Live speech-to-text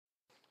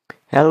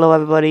Hello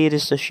everybody,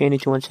 this is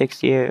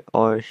Shani216 here,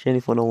 or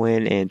Shani for the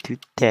win, and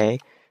today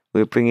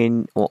we're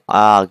bringing,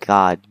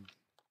 god,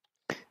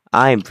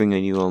 I am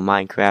bringing you a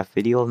Minecraft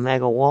video of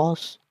Mega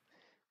Walls,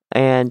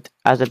 and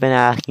as I've been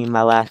asking in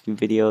my last few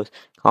videos,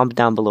 comment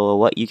down below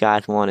what you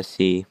guys want to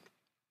see,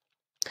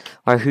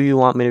 or who you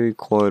want me to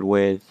record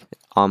with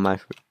on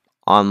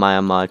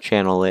my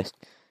channel list,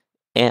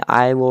 and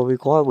I will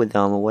record with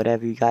them, or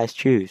whatever you guys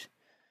choose.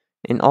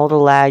 And all the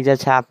lag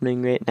that's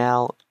happening right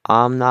now,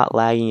 I'm not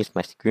lagging, it's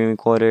my screen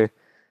recorder.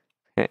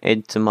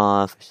 It's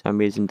for some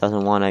reason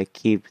doesn't want to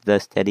keep the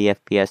steady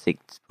FPS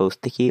it's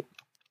supposed to keep.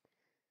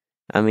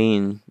 I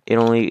mean,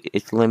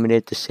 it's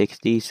limited to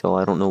 60, so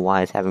I don't know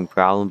why it's having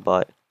problem,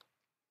 but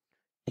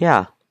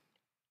yeah,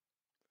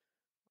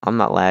 I'm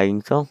not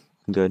lagging, so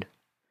I'm good.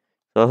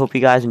 So I hope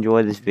you guys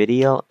enjoy this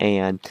video,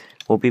 and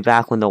we'll be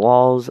back when the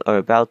walls are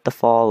about to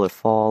fall or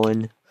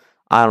fallen.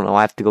 I don't know,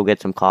 I have to go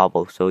get some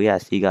cobble, so yeah,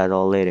 see you guys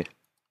all later.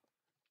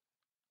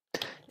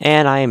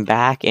 And I am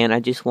back, and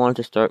I just wanted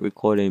to start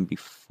recording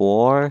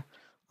before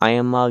I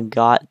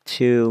got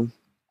to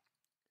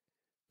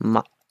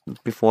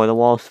before the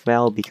walls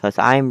fell, because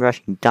I am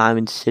rushing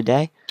diamonds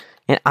today,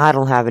 and I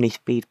don't have any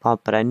speed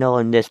pop, but I know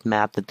in this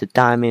map that the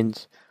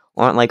diamonds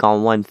aren't like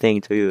on one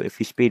thing, so if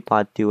you speed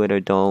pop do it or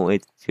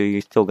don't,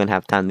 you're still gonna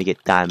have time to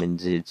get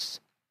diamonds.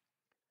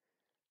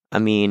 I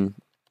mean,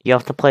 you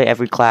have to play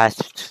every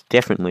class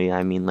differently.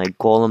 I mean, like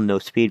Golem, no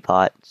speed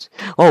pots.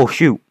 Oh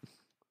shoot!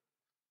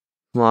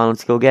 Come on,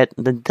 let's go get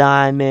the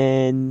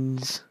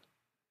diamonds.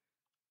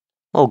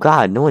 Oh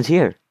god, no one's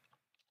here.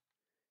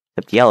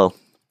 Except yellow.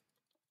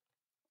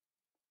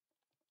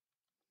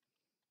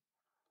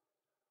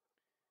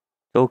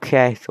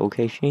 Okay, it's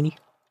okay, Shani.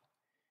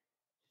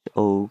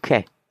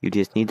 Okay, you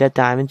just need that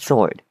diamond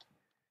sword.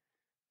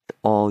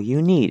 All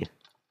you need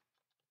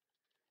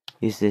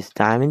is this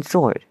diamond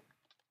sword.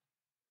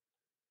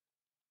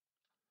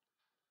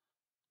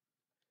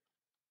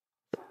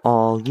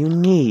 All you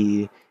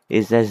need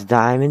is this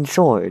diamond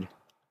sword.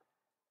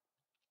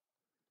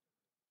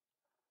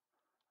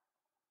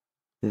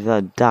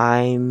 The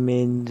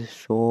diamond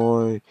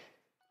sword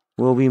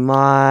will be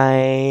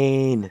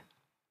mine.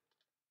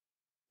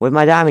 Where'd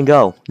my diamond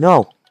go?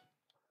 No.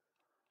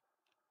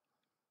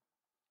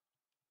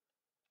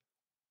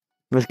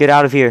 Let's get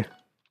out of here.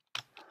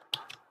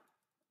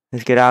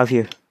 Let's get out of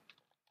here.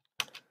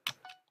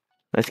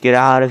 Let's get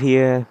out of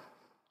here.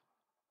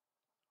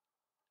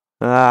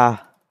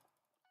 Ah.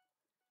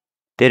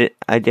 Did it.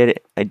 I did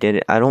it. I did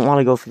it. I don't want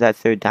to go for that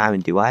third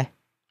diamond, do I?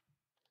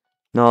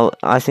 No,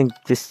 I think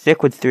just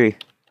stick with 3.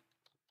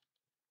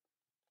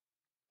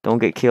 Don't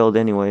get killed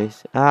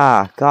anyways.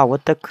 Ah, god,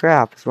 what the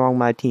crap is wrong with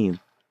my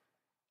team?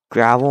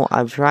 Gravel,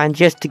 I'm trying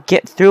just to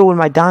get through with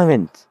my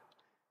diamonds.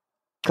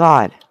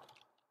 God.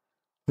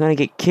 I'm gonna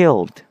get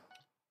killed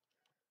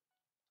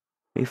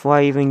before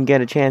I even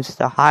get a chance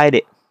to hide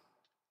it.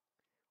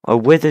 Or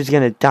Wither's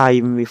gonna die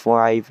even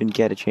before I even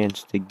get a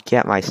chance to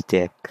get my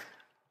stick.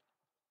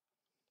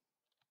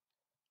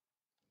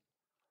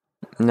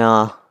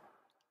 Nah.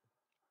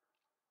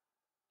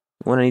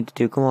 What I need to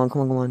do, come on,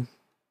 come on, come on.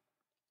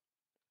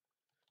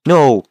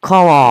 No,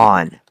 come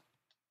on!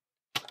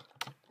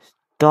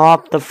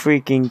 Stop the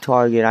freaking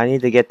target, I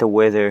need to get the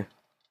Wither.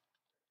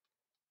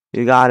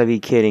 You gotta be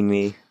kidding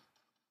me.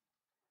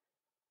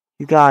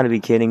 You gotta be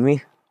kidding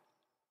me.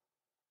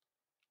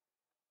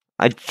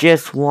 I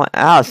just want,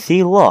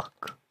 see,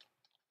 look.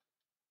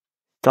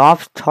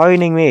 Stop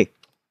targeting me.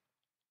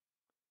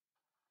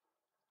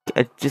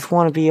 I just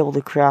want to be able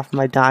to craft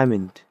my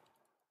diamond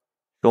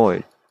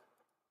sword.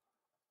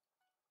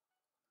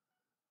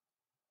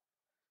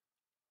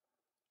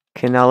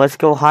 Okay, now let's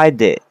go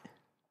hide it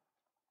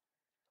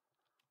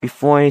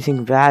before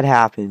anything bad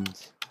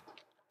happens.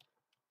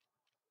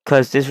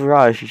 Cause this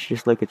rush is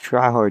just like a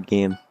try-hard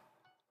game.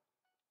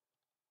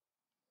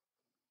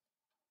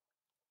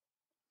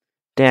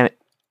 Damn it.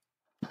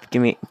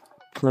 Let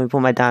me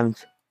put my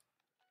diamonds.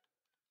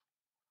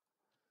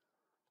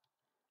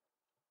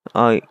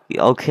 Oh,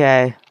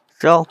 okay.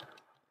 So,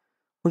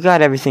 we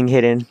got everything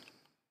hidden.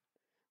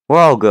 We're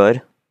all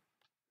good.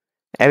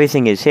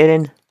 Everything is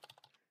hidden.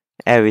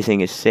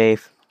 Everything is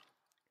safe.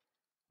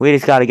 We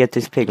just gotta get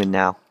this pigment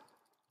now.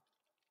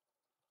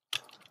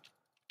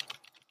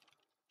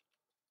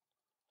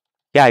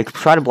 Yeah, he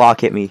try to block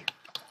hit me.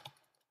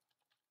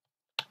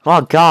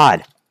 Oh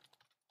god.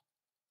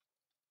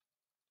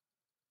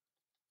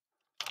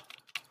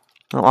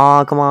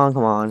 Oh, come on,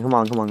 come on, come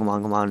on, come on, come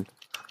on, come on.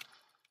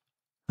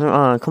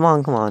 Come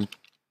on, come on.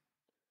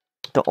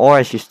 The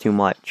aura is just too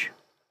much.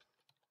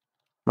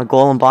 My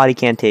golem body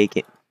can't take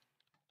it.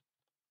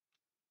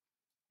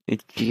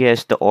 It's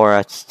just the aura,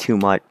 it's too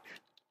much.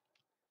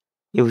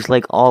 It was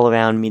like all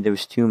around me, there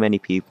was too many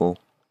people.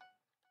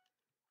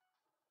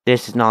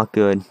 This is not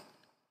good.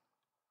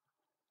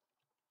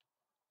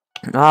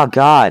 Oh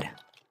god.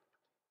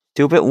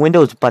 Stupid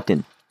Windows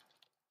button.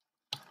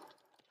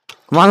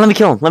 Come on, let me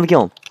kill him, let me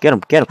kill him. Get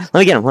him, get him, let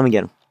me get him, let me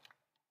get him.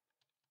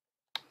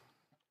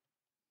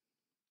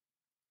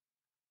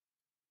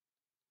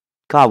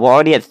 God, we're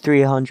already at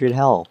 300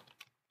 health.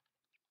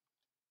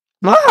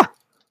 Ah!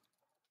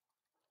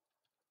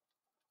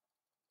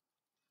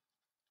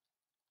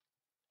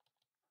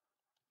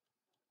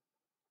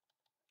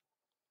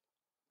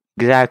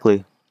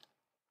 Exactly.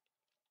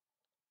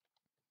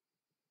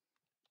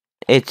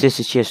 This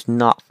is just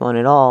not fun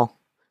at all.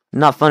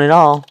 Not fun at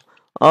all.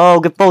 Oh,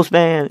 get post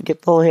man.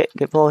 Get full hit.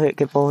 Get full hit.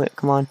 Get full hit.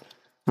 Come on.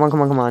 Come on,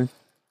 come on, come on.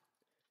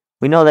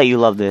 We know that you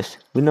love this.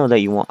 We know that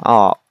you want.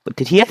 Oh, but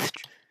did he have.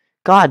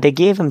 God, they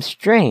gave him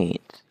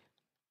strength.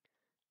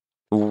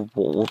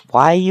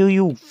 Why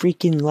you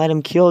freaking let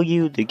him kill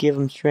you to give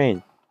him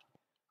strength?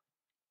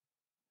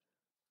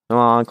 Come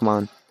on, come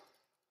on.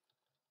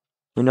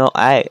 We know.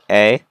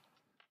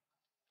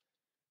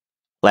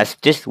 Let's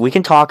just. We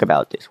can talk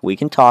about this. We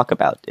can talk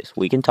about this.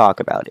 We can talk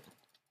about it.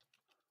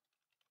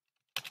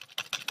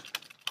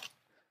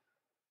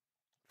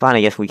 Fine,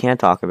 I guess we can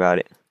talk about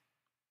it.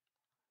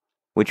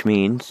 Which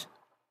means.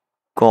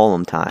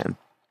 Golem time.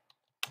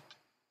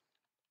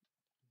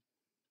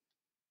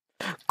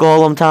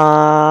 Golem time!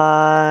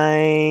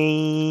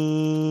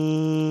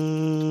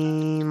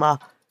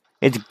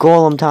 It's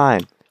Golem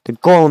time! The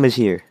Golem is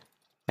here!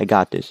 I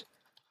got this.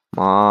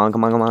 Come on,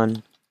 come on, come on.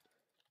 Come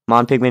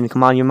on, Pigman,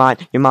 come on, you're mine,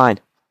 you're mine.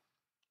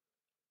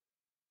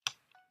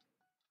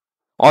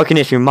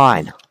 Arcanist, you're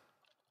mine.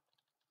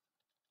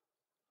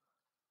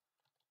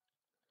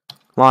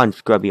 Come on,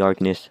 scrubby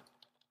Arcanist.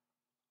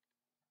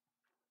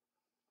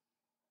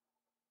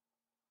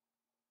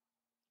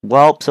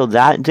 Well, so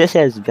this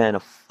has been a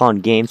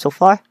fun game so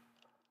far.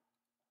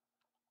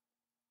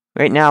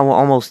 Right now, we're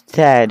almost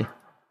dead.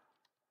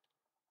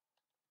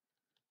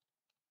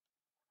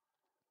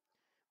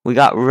 We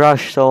got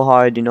rushed so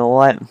hard, you know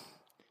what?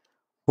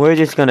 We're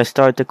just gonna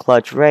start the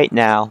clutch right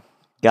now,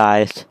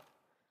 guys.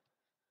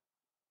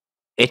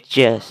 It's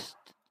just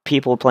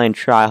people playing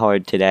try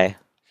hard today.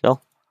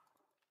 So,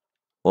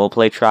 we'll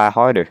play try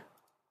harder.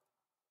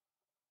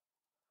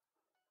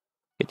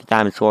 Get the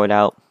diamond sword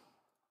out.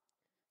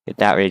 Get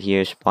that right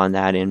here, spawn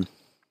that in.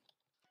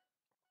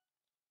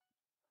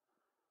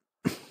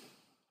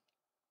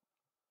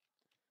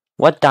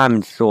 What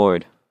diamond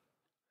sword?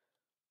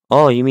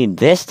 Oh, you mean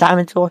this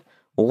diamond sword?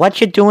 What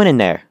you doing in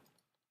there?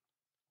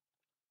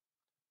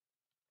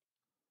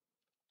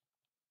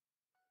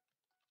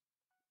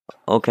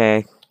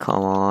 Okay,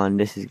 come on,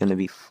 this is gonna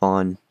be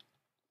fun.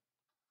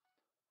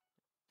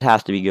 It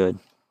has to be good.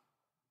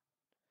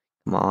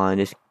 Come on,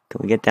 can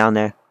we get down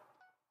there?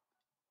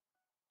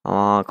 Come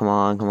on, come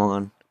on, come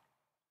on.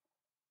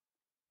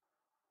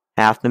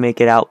 Have to make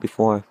it out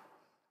before.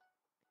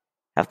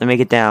 Have to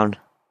make it down.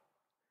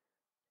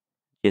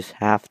 Just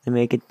have to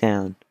make it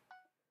down.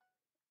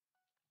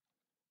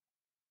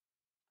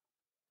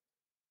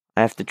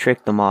 I have to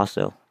trick them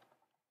also.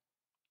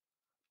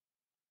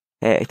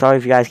 Hey, sorry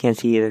if you guys can't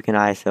see, either can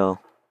I, so.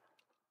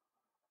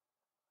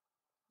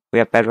 We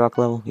at bedrock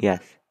level?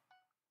 Yes.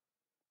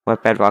 We're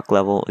at bedrock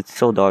level. It's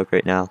so dark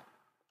right now.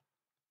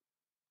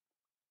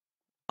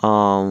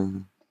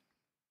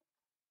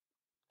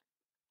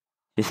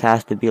 This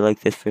has to be like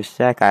this for a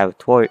sec. I have a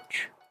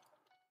torch.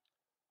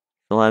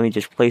 So let me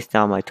just place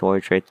down my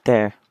torch right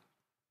there.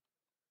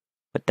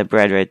 Put the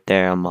bread right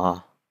there.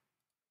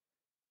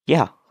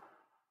 Yeah.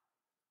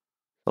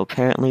 So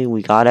apparently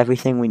we got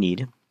everything we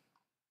need.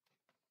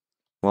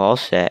 We're all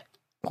set.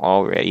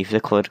 All ready for the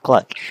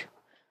clutch.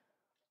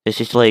 This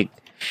is like,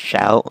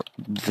 shout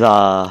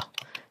the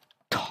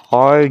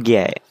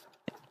target.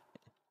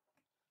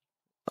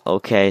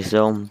 Okay,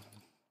 so, of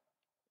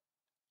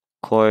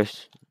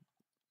course,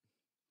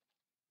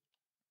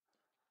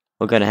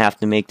 we're gonna have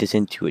to make this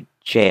into a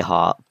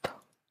J-hop.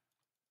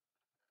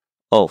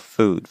 Oh,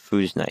 food.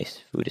 Food is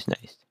nice. Food is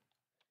nice.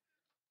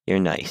 You're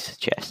nice,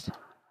 Jess.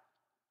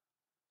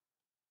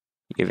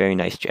 You're very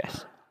nice,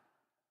 Jess.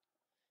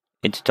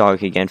 It's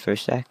dark again for a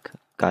sec.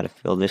 Gotta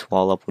fill this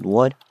wall up with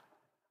wood.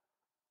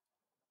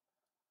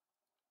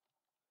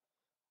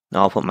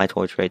 Now I'll put my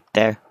torch right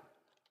there.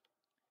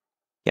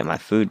 Get my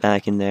food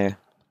back in there.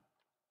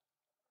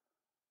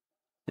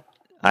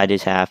 I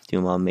just have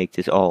to make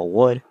this all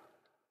wood.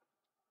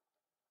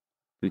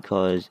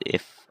 Because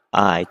if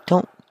I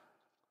don't,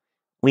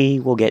 we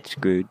will get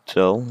screwed.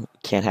 So,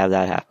 can't have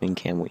that happen,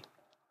 can we?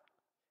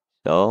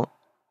 So,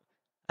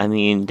 I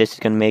mean, this is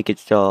gonna make it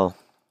so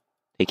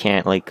they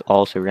can't, like,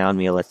 all surround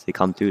me unless they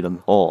come through the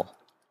hole.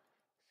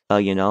 So,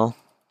 you know,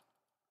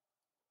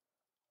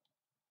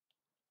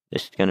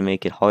 this is gonna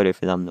make it harder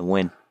for them to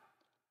win.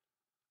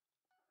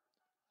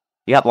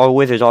 Yep, our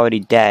wizard's already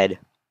dead.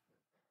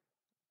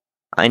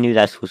 I knew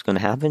that's what's gonna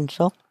happen,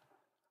 so.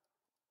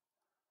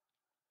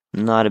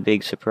 Not a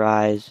big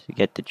surprise.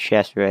 Get the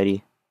chest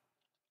ready.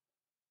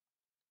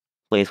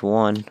 Place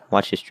one.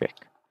 Watch this trick.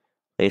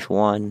 Place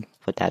one.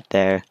 Put that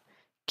there.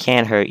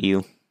 Can't hurt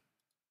you.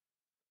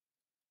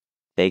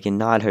 They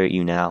cannot hurt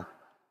you now.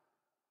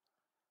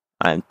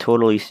 I'm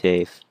totally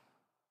safe.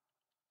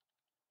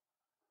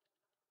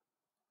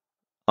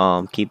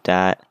 Keep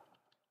that.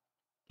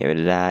 Get rid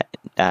of that.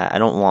 I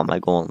don't want my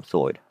golem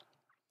sword.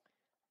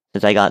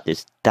 Since I got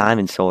this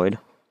diamond sword,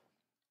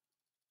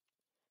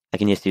 I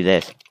can just do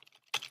this.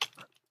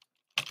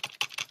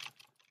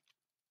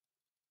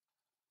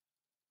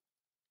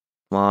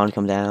 Come on,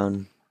 come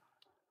down.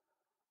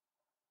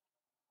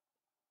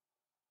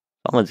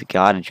 Someone's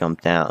gotta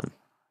jump down.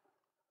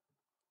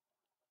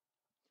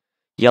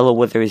 Yellow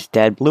Wither is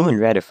dead. Blue and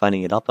red are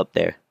fighting it up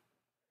there.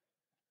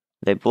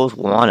 They both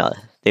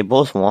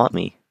want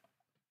me.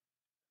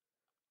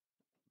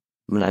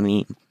 But I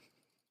mean,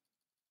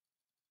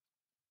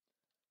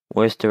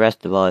 where's the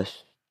rest of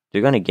us?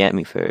 They're gonna get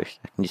me first.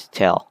 I can just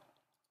tell.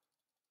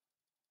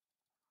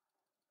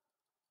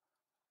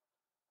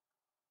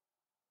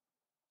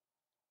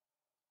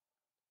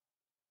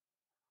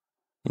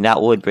 And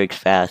that wood breaks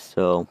fast,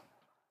 so...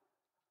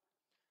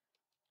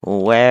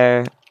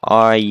 Where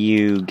are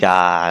you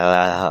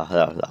guys?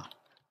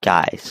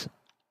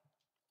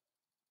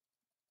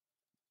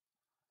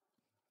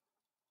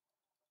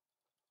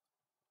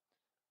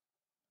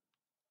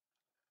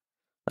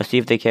 Let's see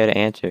if they care to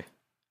answer.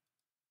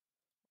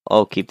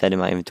 Oh, keep that in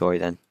my inventory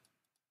then.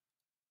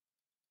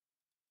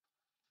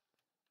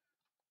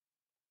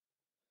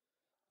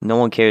 No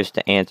one cares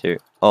to answer.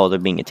 Oh, they're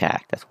being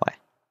attacked, that's why.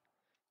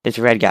 This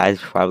red guy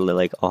is probably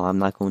like, oh, I'm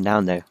not going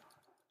down there.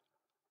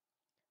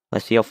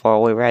 Let's see how far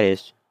away red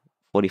is.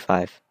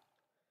 45.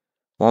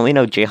 Well, we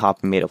know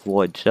J-Hopper made of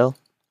wood, so...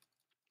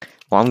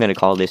 Well, I'm gonna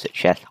call this a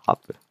chest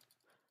hopper.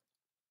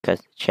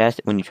 Because chest,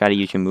 when you try to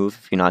use your move,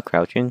 if you're not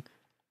crouching,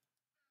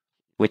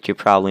 which you're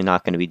probably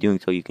not going to be doing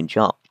so you can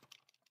jump.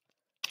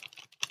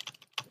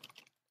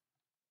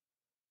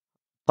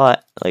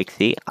 But, like,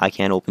 see, I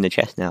can't open the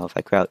chest now if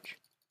I crouch.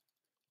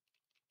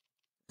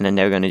 And then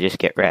they're going to just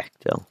get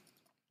wrecked, so.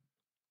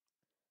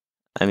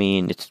 I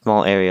mean, it's a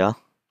small area.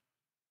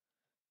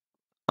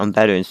 I'm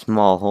better in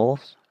small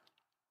holes.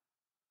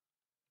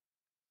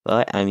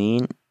 But, I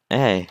mean,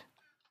 hey.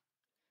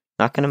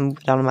 Not going to move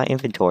it out of my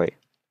inventory.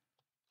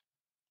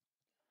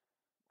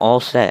 All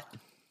set.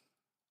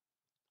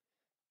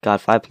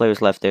 Got 5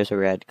 players left. There's a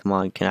red. Come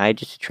on, can I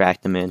just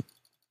attract them in?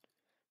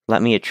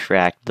 Let me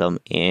attract them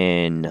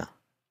in.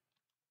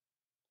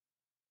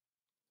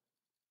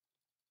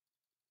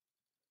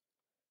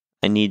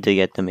 I need to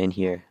get them in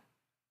here.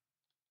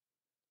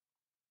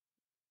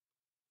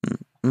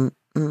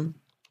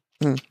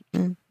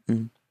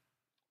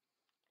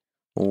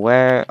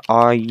 Where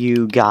are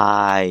you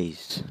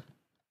guys?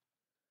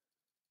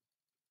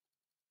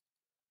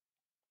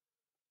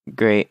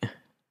 Great.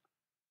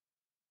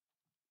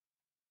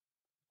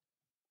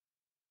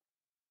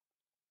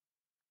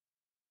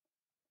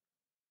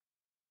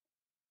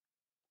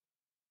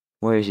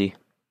 Where is he?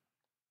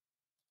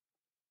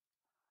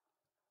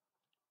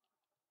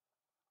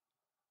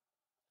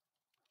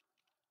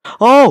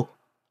 Oh!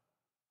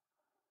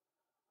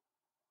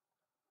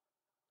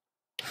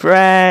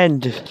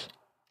 Friend!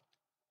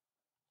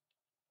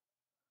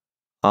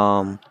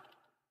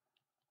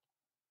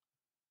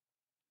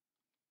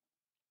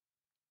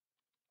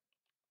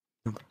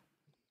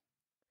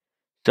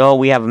 So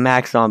we have a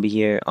max zombie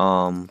here.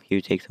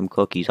 Here, take some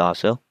cookies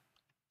also.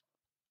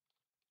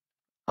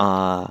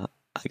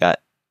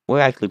 We're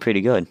actually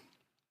pretty good.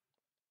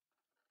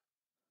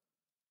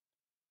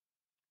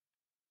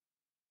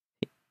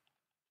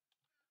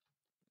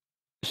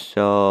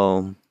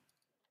 So,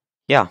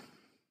 yeah.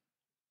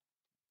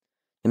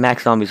 The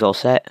max zombie's all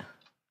set.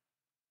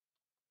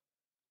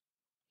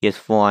 He has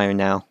full iron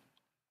now.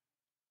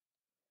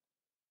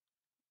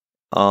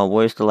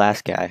 Where's the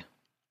last guy?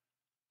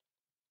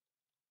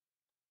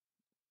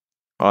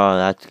 Oh,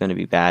 that's gonna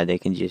be bad. They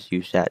can just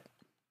use that.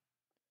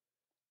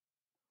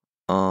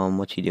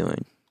 What's he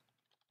doing?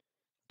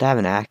 Do I have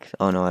an axe?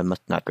 Oh no, I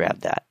must not grab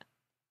that.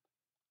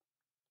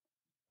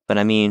 But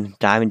I mean,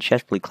 diamond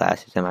chestplate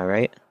classes, am I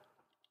right?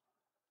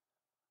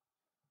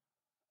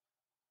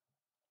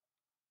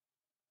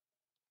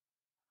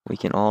 We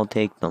can all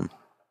take them.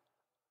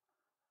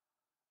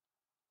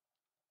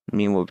 I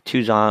mean, we're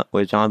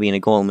zombie and a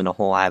golem in a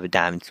hole. I have a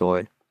diamond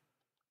sword.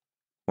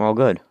 We're all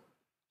good.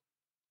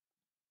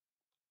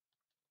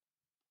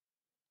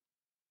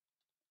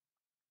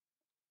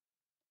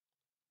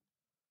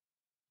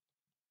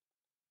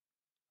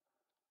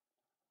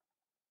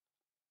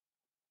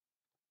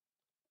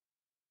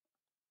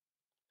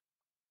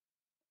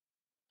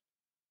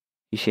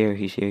 He's here,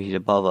 he's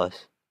above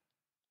us.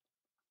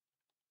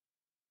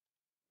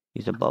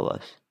 He's above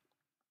us.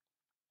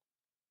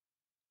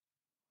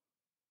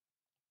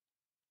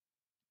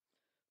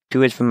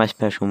 Two hits for my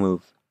special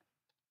move.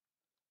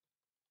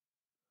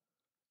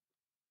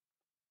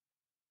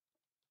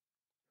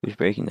 Who's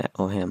breaking that?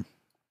 Oh, him.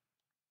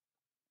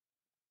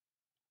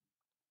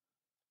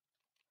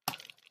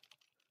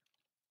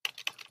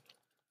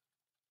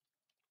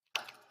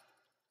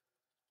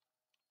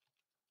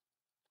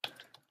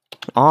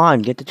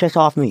 On, get the chest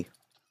off me.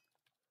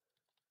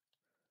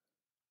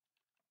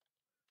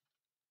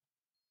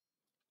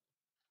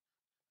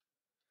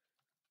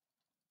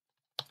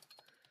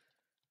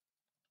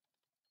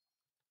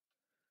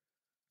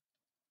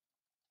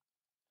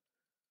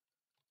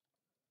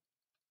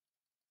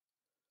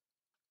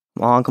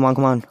 Come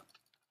on.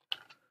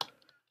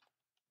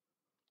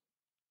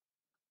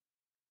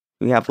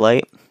 We have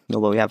light?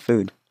 No, but we have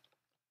food.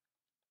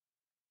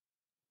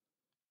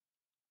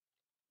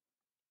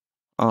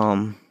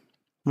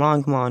 Come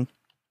on, come on.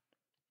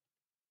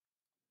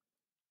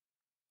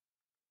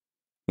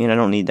 I mean, I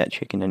don't need that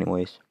chicken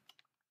anyways.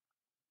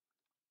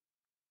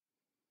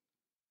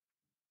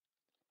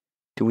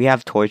 Do we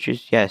have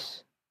torches?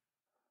 Yes.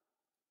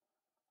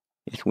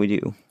 Yes, we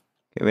do.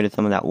 Get rid of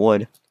some of that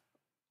wood.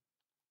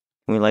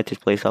 Can we light this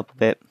place up a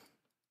bit?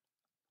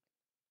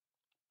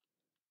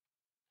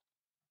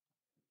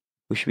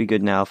 We should be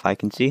good now if I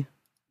can see.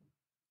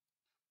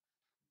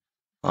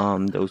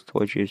 Those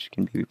torches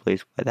can be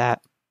replaced by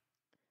that.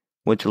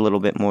 Wood's a little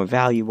bit more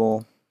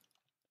valuable.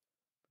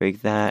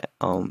 Break that.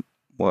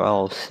 We're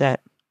all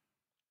set.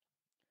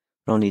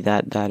 Don't need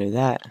that, that, or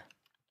that.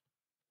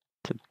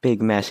 It's a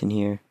big mess in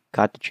here.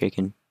 Got the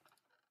chicken.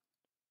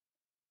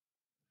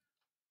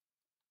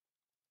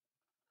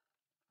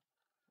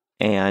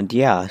 And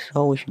yeah,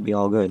 so we should be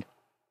all good.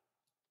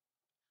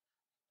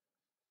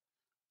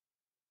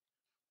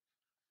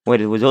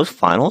 Wait, was those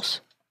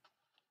finals?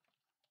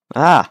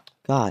 Ah,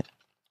 God.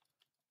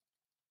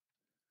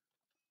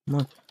 Come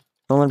on.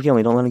 Don't let him kill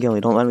me, don't let him kill me,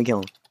 don't let him kill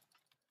him.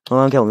 Don't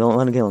let him kill him, don't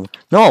let him kill him.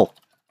 No!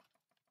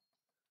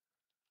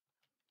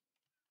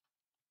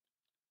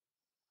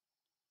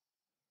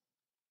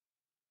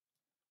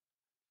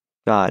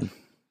 God.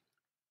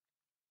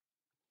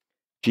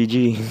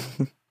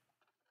 GG.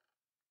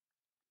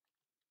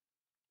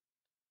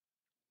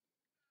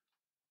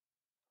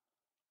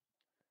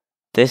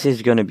 This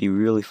is gonna be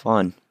really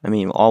fun. I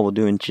mean, all we're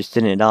doing is just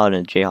sitting it out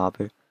in a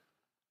J-hopper.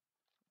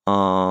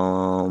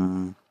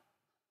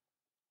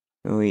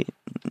 Wait,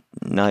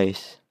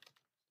 nice.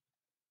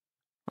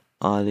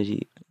 Did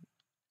he?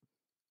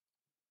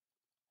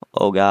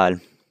 Oh God.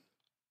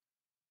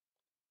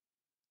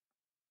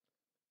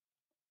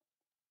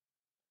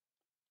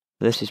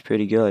 This is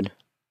pretty good.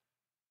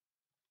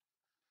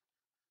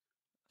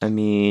 I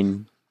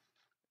mean,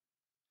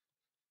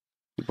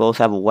 we both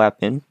have a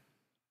weapon.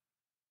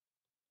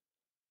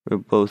 We're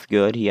both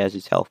good. He has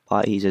his health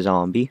pot. He's a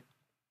zombie.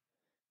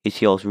 His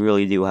heals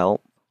really do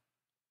help.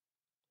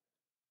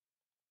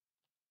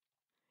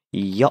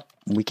 Yup,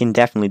 we can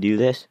definitely do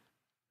this.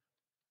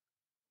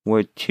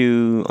 We're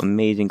two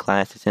amazing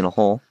classes in a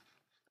whole.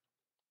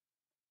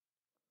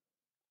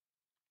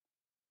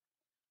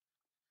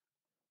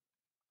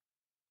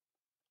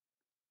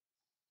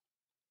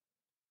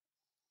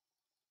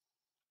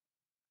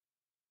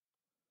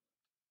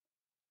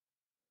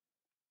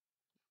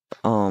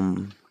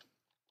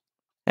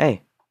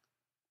 Hey.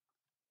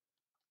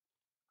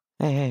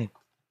 Hey, hey.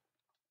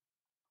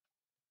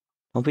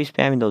 Don't be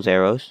spamming those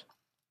arrows.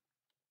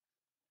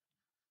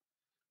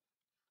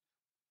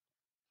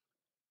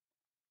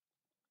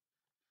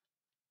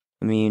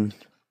 I mean,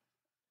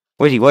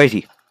 where's he? Where is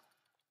he?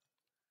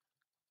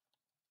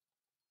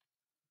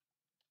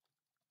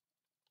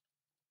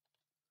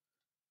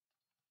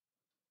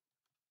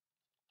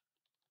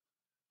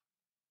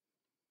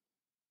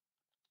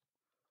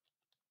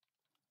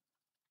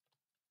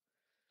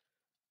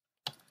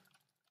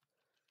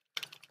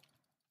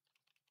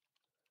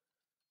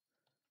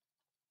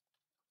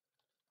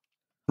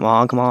 Come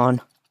on, come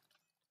on.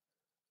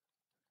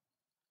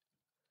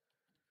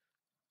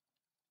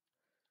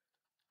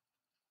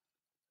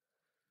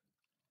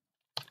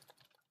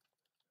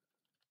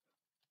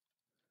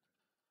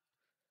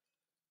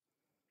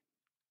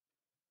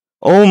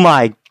 Oh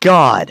my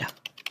God.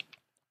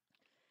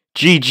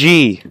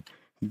 GG.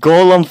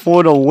 Golem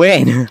for the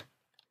win.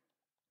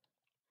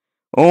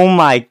 Oh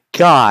my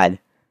God.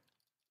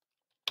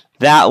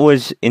 That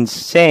was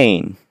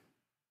insane.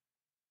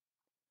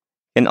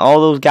 And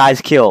all those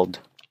guys killed.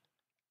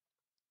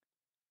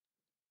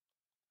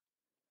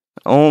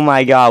 Oh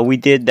my God, we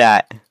did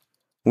that.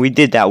 We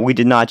did that. We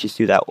did not just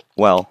do that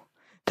well.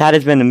 That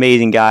has been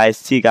amazing, guys.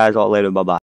 See you guys all later. Bye-bye.